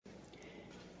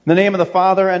In the name of the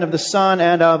Father, and of the Son,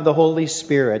 and of the Holy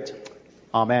Spirit.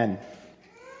 Amen.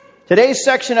 Today's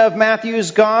section of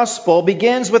Matthew's Gospel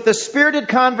begins with a spirited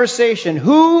conversation.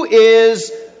 Who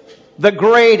is the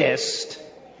greatest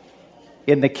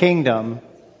in the kingdom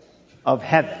of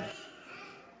heaven?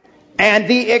 And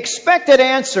the expected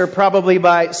answer, probably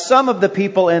by some of the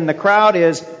people in the crowd,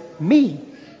 is me.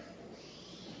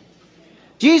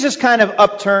 Jesus kind of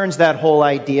upturns that whole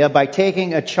idea by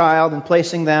taking a child and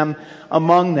placing them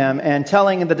among them and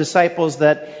telling the disciples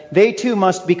that they too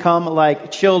must become like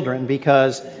children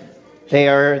because they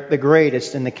are the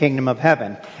greatest in the kingdom of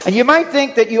heaven. And you might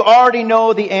think that you already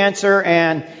know the answer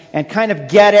and kind of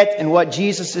get it and what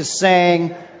Jesus is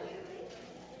saying.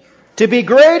 To be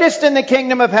greatest in the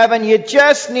kingdom of heaven, you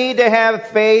just need to have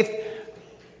faith,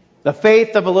 the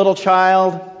faith of a little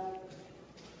child,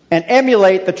 and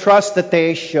emulate the trust that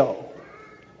they show.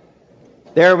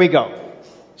 There we go.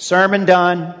 Sermon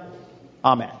done.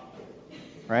 Amen.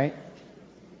 Right?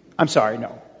 I'm sorry,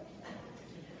 no.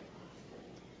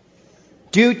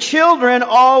 Do children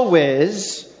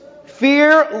always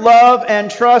fear, love, and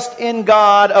trust in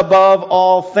God above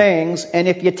all things? And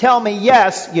if you tell me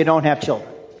yes, you don't have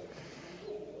children.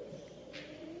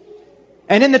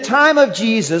 And in the time of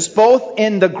Jesus, both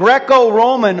in the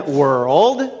Greco-Roman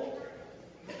world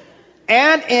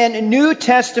and in New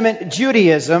Testament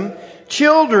Judaism,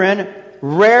 children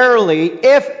rarely,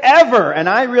 if ever, and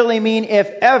I really mean if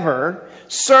ever,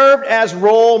 served as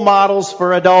role models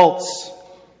for adults.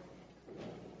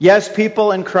 Yes,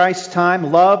 people in Christ's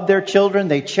time loved their children,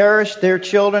 they cherished their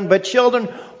children, but children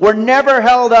were never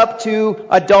held up to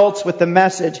adults with the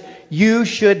message, you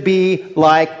should be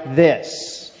like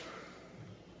this.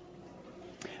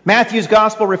 Matthew's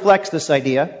Gospel reflects this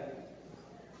idea.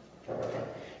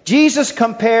 Jesus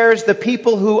compares the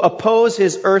people who oppose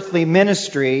his earthly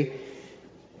ministry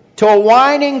to a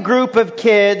whining group of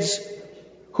kids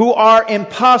who are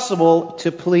impossible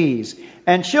to please.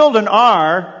 And children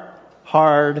are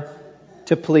hard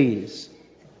to please.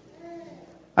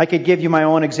 I could give you my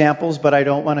own examples, but I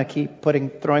don't want to keep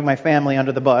throwing my family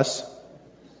under the bus.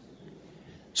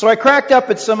 So I cracked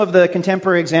up at some of the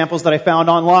contemporary examples that I found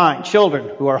online.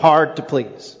 Children who are hard to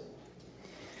please.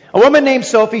 A woman named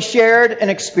Sophie shared an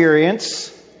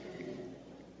experience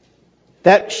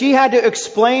that she had to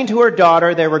explain to her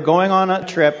daughter. They were going on a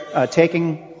trip,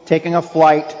 taking a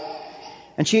flight.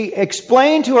 And she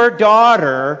explained to her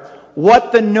daughter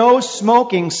what the no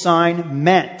smoking sign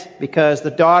meant because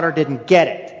the daughter didn't get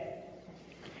it.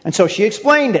 And so she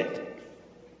explained it.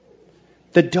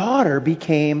 The daughter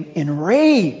became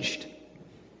enraged.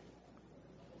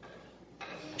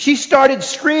 She started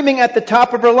screaming at the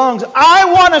top of her lungs,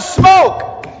 I want to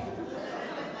smoke!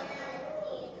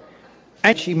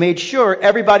 And she made sure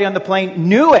everybody on the plane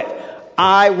knew it.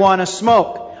 I want to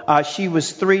smoke. She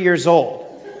was 3 years old.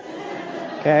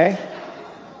 Okay?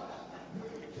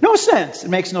 No sense. It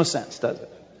makes no sense, does it?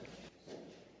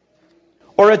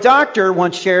 Or a doctor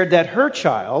once shared that her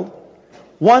child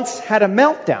once had a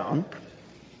meltdown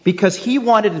because he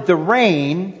wanted the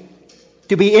rain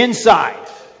to be inside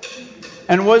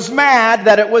and was mad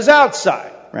that it was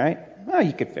outside, right? Well,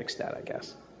 you could fix that, I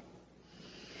guess.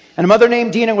 And a mother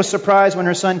named Dina was surprised when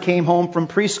her son came home from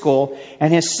preschool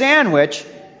and his sandwich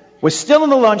was still in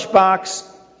the lunchbox,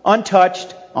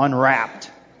 untouched, unwrapped,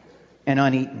 and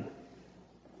uneaten.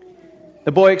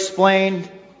 The boy explained,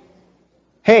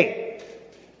 hey,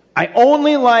 I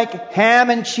only like ham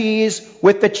and cheese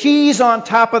with the cheese on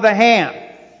top of the ham.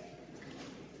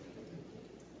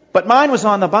 But mine was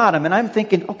on the bottom, and I'm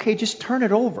thinking, okay, just turn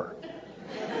it over.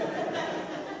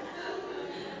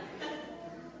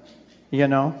 You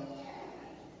know?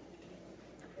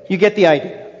 You get the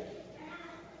idea.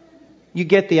 You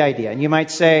get the idea. And you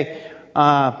might say,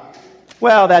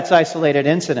 well, that's isolated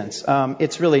incidents.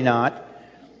 It's really not.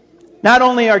 Not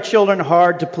only are children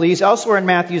hard to please, elsewhere in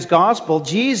Matthew's Gospel,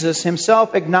 Jesus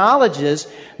himself acknowledges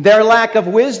their lack of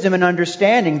wisdom and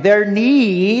understanding, their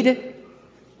need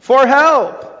for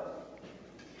help.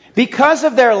 Because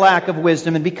of their lack of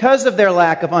wisdom and because of their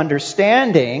lack of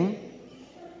understanding,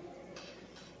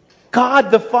 God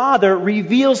the Father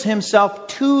reveals himself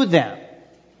to them.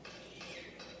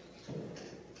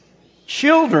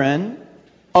 Children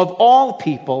of all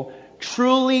people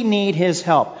truly need his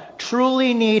help,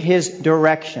 truly need his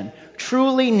direction,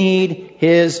 truly need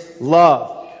his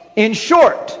love. In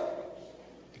short,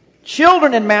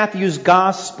 children in Matthew's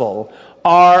Gospel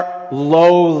are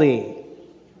lowly.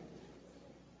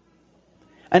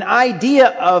 An idea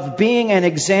of being an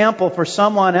example for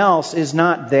someone else is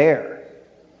not there.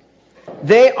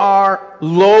 They are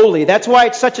lowly. That's why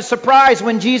it's such a surprise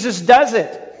when Jesus does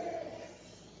it.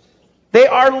 They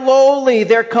are lowly.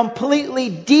 They're completely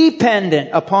dependent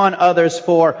upon others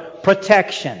for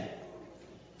protection.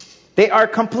 They are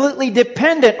completely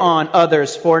dependent on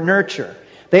others for nurture.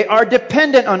 They are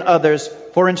dependent on others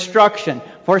for instruction,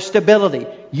 for stability.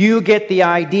 You get the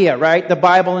idea, right? The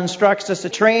Bible instructs us to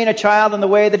train a child in the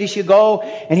way that he should go,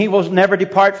 and he will never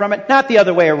depart from it. Not the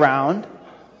other way around.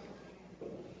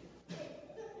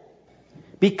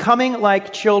 Becoming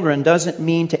like children doesn't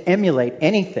mean to emulate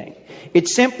anything. It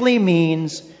simply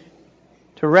means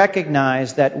to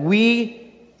recognize that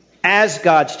we, as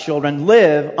God's children,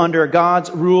 live under God's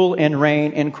rule and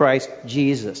reign in Christ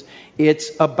Jesus.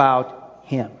 It's about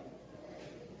Him.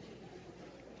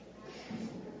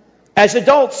 As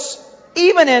adults,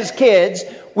 even as kids,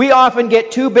 we often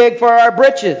get too big for our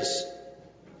britches.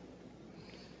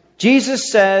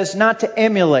 Jesus says not to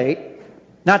emulate,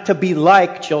 not to be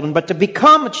like children, but to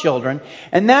become children.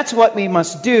 And that's what we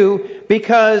must do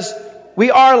because we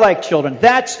are like children.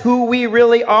 That's who we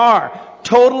really are.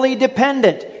 Totally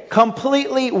dependent.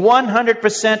 Completely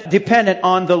 100% dependent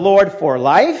on the Lord for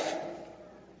life.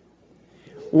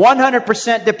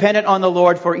 100% dependent on the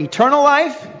Lord for eternal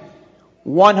life.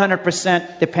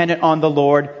 100% dependent on the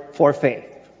Lord for faith.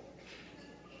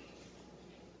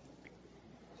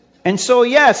 And so,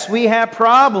 yes, we have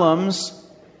problems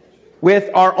with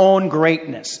our own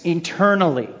greatness.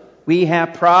 Internally, we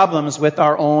have problems with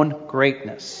our own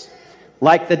greatness,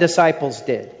 like the disciples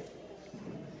did.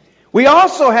 We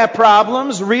also have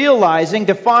problems realizing,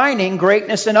 defining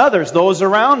greatness in others, those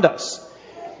around us,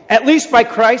 at least by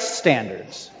Christ's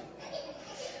standards.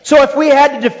 So if we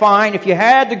had to define, if you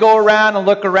had to go around and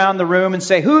look around the room and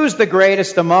say, who's the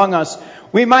greatest among us?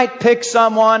 We might pick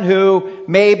someone who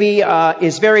maybe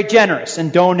is very generous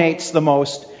and donates the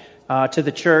most to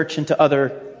the church and to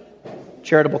other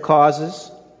charitable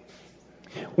causes.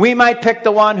 We might pick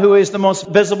the one who is the most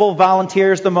visible,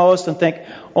 volunteers the most, and think,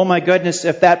 oh my goodness,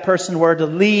 if that person were to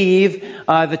leave,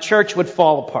 the church would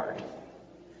fall apart.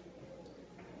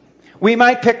 We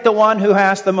might pick the one who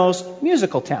has the most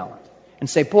musical talent and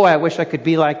say, boy, I wish I could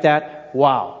be like that.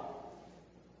 Wow.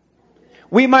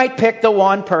 We might pick the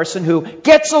one person who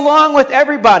gets along with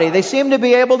everybody. They seem to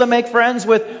be able to make friends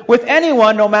with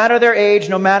anyone, no matter their age,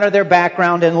 no matter their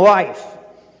background in life.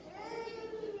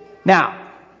 Now,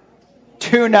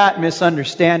 do not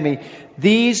misunderstand me.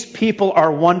 These people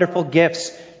are wonderful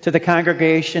gifts to the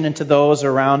congregation and to those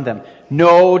around them.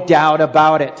 No doubt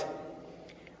about it.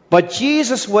 But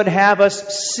Jesus would have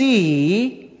us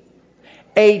see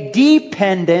a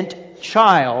dependent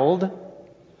child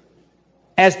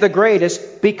as the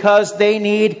greatest because they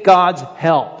need God's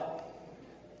help.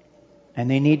 And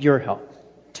they need your help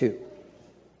too.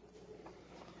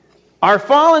 Our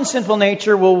fallen sinful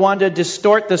nature will want to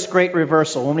distort this great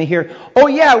reversal. When we hear, oh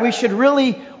yeah, we should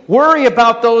really worry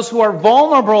about those who are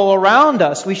vulnerable around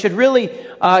us. We should really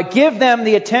give them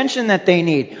the attention that they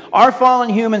need. Our fallen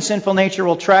human sinful nature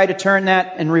will try to turn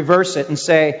that and reverse it and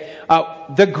say,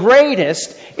 the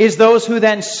greatest is those who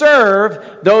then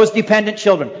serve those dependent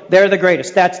children. They're the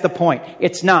greatest. That's the point.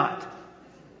 It's not.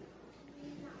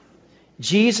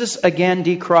 Jesus again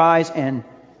decries and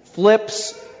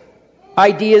flips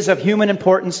ideas of human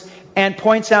importance and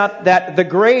points out that the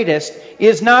greatest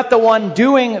is not the one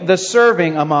doing the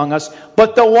serving among us,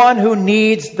 but the one who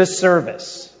needs the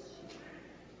service.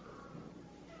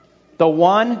 The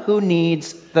one who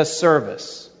needs the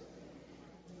service.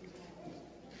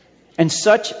 And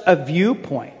such a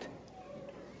viewpoint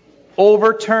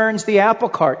overturns the apple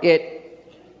cart.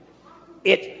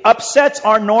 It upsets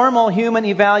our normal human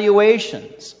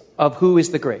evaluations of who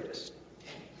is the greatest.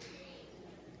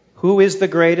 Who is the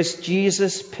greatest?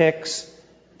 Jesus picks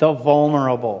the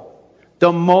vulnerable,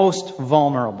 the most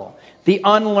vulnerable, the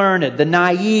unlearned, the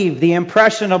naive, the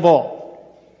impressionable.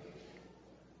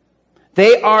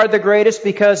 They are the greatest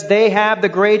because they have the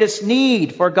greatest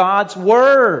need for God's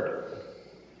Word.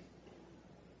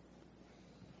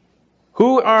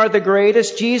 Who are the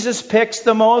greatest? Jesus picks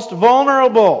the most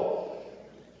vulnerable.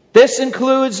 This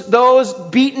includes those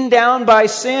beaten down by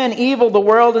sin, evil, the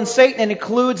world, and Satan. It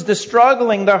includes the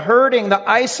struggling, the hurting, the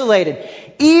isolated,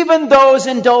 even those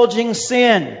indulging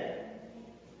sin.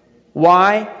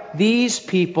 Why? These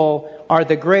people are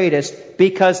the greatest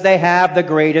because they have the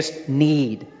greatest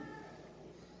need.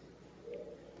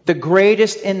 The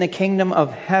greatest in the kingdom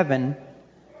of heaven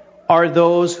are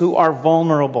those who are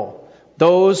vulnerable.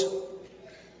 Those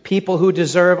people who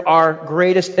deserve our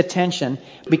greatest attention,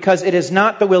 because it is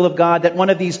not the will of God that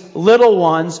one of these little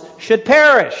ones should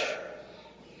perish.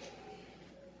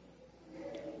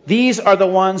 These are the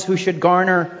ones who should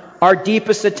garner our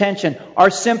deepest attention, our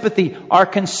sympathy, our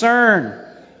concern.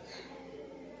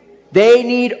 They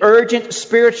need urgent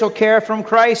spiritual care from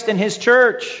Christ and His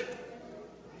church.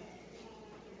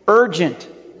 Urgent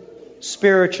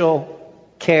spiritual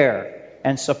care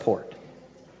and support.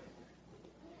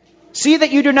 See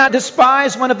that you do not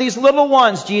despise one of these little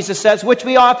ones, Jesus says, which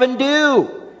we often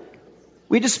do.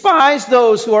 We despise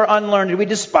those who are unlearned. We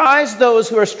despise those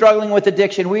who are struggling with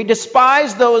addiction. We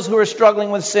despise those who are struggling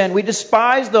with sin. We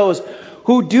despise those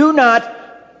who do not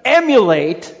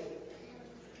emulate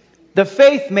the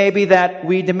faith maybe that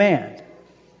we demand.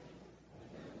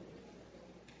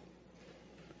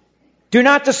 Do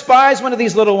not despise one of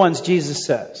these little ones, Jesus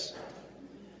says.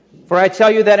 For I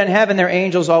tell you that in heaven their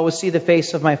angels always see the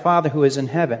face of my Father who is in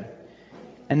heaven.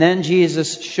 And then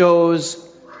Jesus shows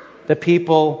the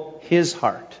people His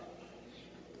heart.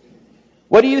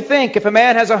 What do you think? If a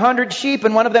man has 100 sheep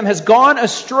and one of them has gone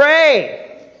astray,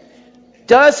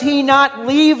 does he not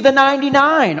leave the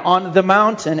 99 on the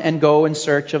mountain and go in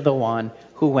search of the one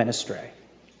who went astray?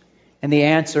 And the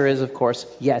answer is, of course,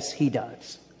 yes, he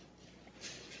does.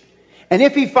 And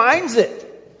if he finds it,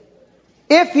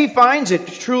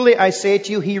 truly I say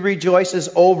to you, he rejoices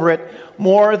over it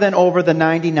more than over the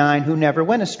 99 who never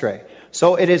went astray.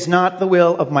 So it is not the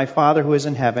will of my Father who is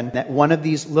in heaven that one of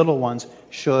these little ones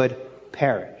should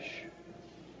perish.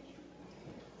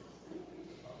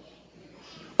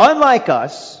 Unlike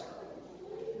us,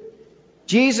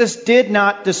 Jesus did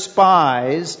not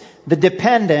despise the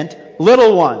dependent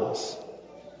little ones.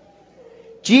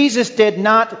 Jesus did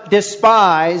not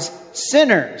despise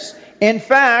sinners. In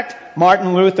fact,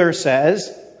 Martin Luther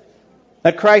says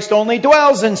that Christ only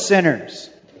dwells in sinners.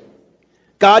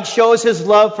 God shows His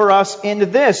love for us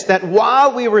in this, that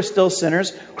while we were still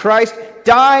sinners, Christ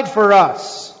died for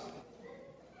us.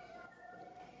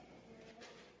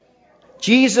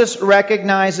 Jesus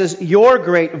recognizes your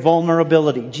great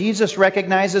vulnerability. Jesus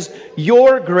recognizes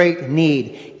your great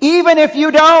need, even if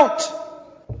you don't.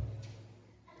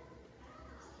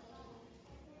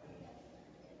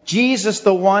 Jesus,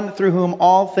 the one through whom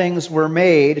all things were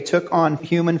made, took on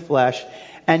human flesh,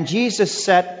 and Jesus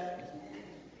set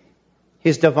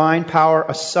His divine power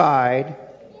aside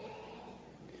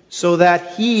so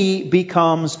that He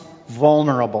becomes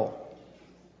vulnerable,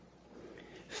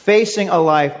 facing a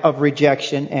life of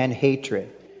rejection and hatred,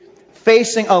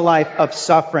 facing a life of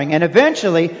suffering, and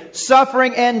eventually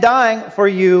suffering and dying for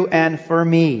you and for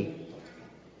me.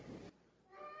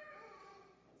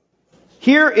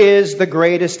 Here is the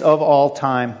greatest of all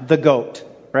time, the GOAT,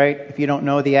 right? If you don't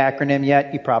know the acronym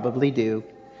yet, you probably do.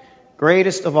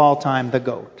 Greatest of all time, the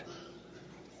GOAT.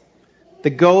 The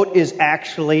GOAT is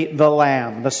actually the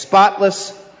Lamb, the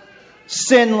spotless,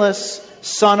 sinless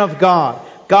Son of God.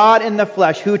 God in the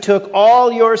flesh, who took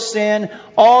all your sin,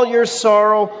 all your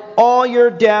sorrow, all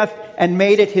your death, and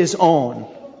made it His own.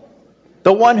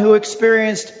 The one who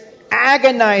experienced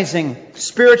agonizing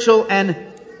spiritual and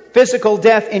physical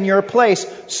death in your place,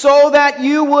 so that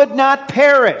you would not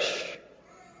perish.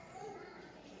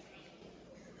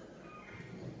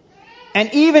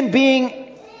 And even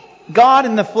being God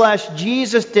in the flesh,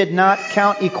 Jesus did not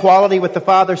count equality with the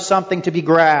Father something to be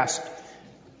grasped.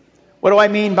 What do I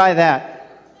mean by that?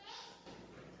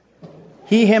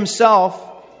 He Himself,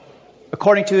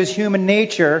 according to His human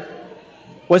nature,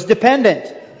 was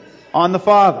dependent on the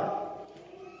Father.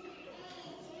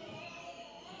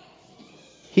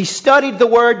 He studied the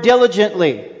Word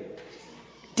diligently.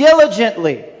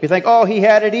 Diligently. You think, oh, He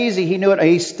had it easy. He knew it.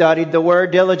 He studied the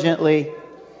Word diligently.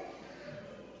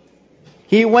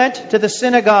 He went to the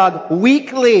synagogue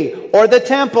weekly, or the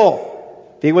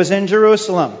temple, if He was in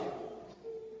Jerusalem.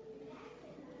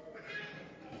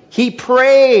 He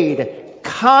prayed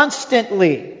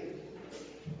constantly.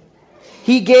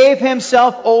 He gave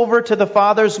Himself over to the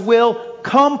Father's will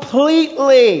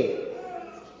completely.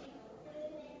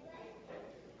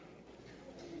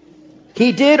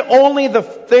 He did only the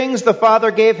things the Father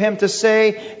gave Him to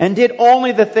say, and did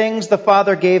only the things the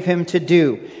Father gave Him to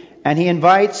do. And He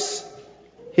invites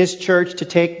His church to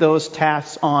take those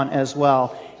tasks on as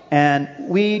well. And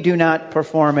we do not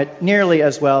perform it nearly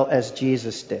as well as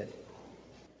Jesus did.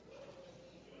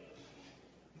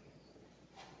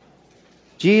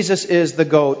 Jesus is the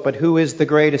GOAT, but who is the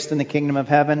greatest in the kingdom of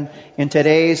heaven? In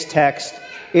today's text,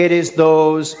 it is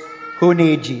those who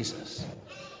need Jesus.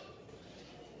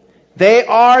 They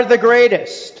are the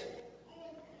greatest.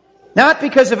 Not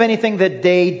because of anything that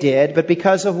they did, but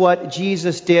because of what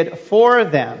Jesus did for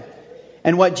them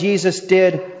and what Jesus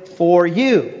did for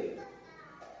you.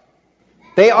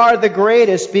 They are the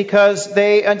greatest because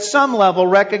they, at some level,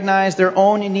 recognize their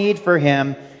own need for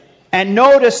Him and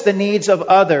notice the needs of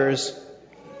others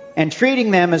and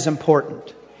treating them as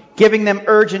important, giving them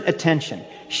urgent attention,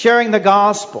 sharing the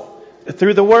gospel,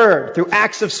 through the Word, through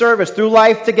acts of service, through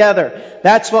life together.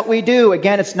 That's what we do.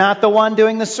 Again, it's not the one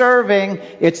doing the serving,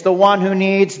 it's the one who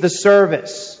needs the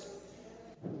service.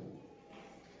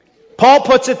 Paul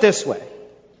puts it this way.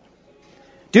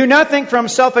 Do nothing from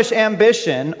selfish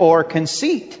ambition or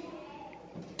conceit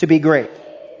to be great.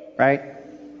 Right?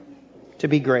 To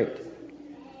be great.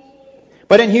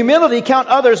 But in humility, count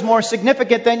others more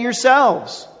significant than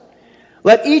yourselves.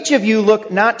 Let each of you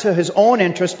look not to his own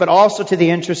interest, but also to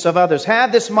the interests of others.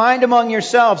 Have this mind among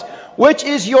yourselves, which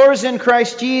is yours in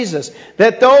Christ Jesus,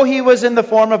 that though he was in the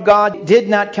form of God, did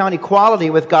not count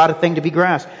equality with God a thing to be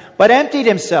grasped, but emptied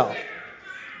himself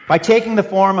by taking the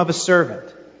form of a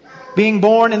servant. Being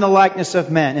born in the likeness of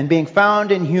men, and being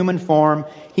found in human form,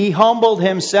 he humbled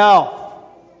himself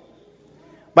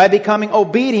by becoming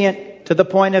obedient to the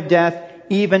point of death,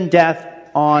 even death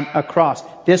on a cross.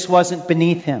 This wasn't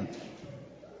beneath him.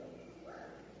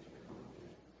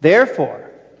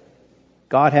 Therefore,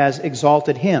 God has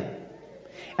exalted him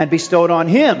and bestowed on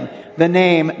him the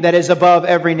name that is above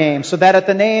every name, so that at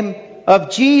the name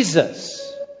of Jesus,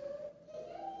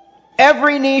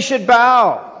 every knee should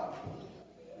bow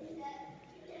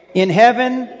in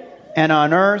heaven and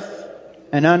on earth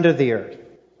and under the earth,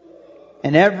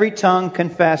 and every tongue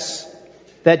confess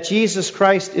that Jesus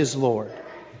Christ is Lord,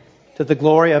 to the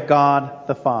glory of God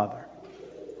the Father.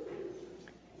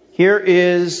 Here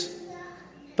is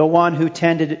the one who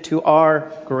tended to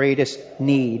our greatest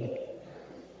need,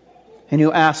 and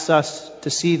who asks us to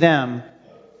see them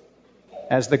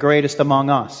as the greatest among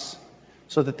us,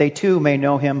 so that they too may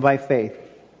know him by faith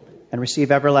and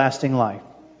receive everlasting life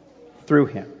through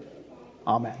him.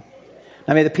 Amen.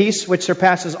 Now may the peace which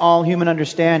surpasses all human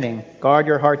understanding guard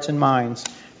your hearts and minds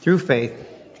through faith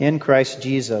in Christ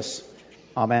Jesus.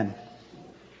 Amen.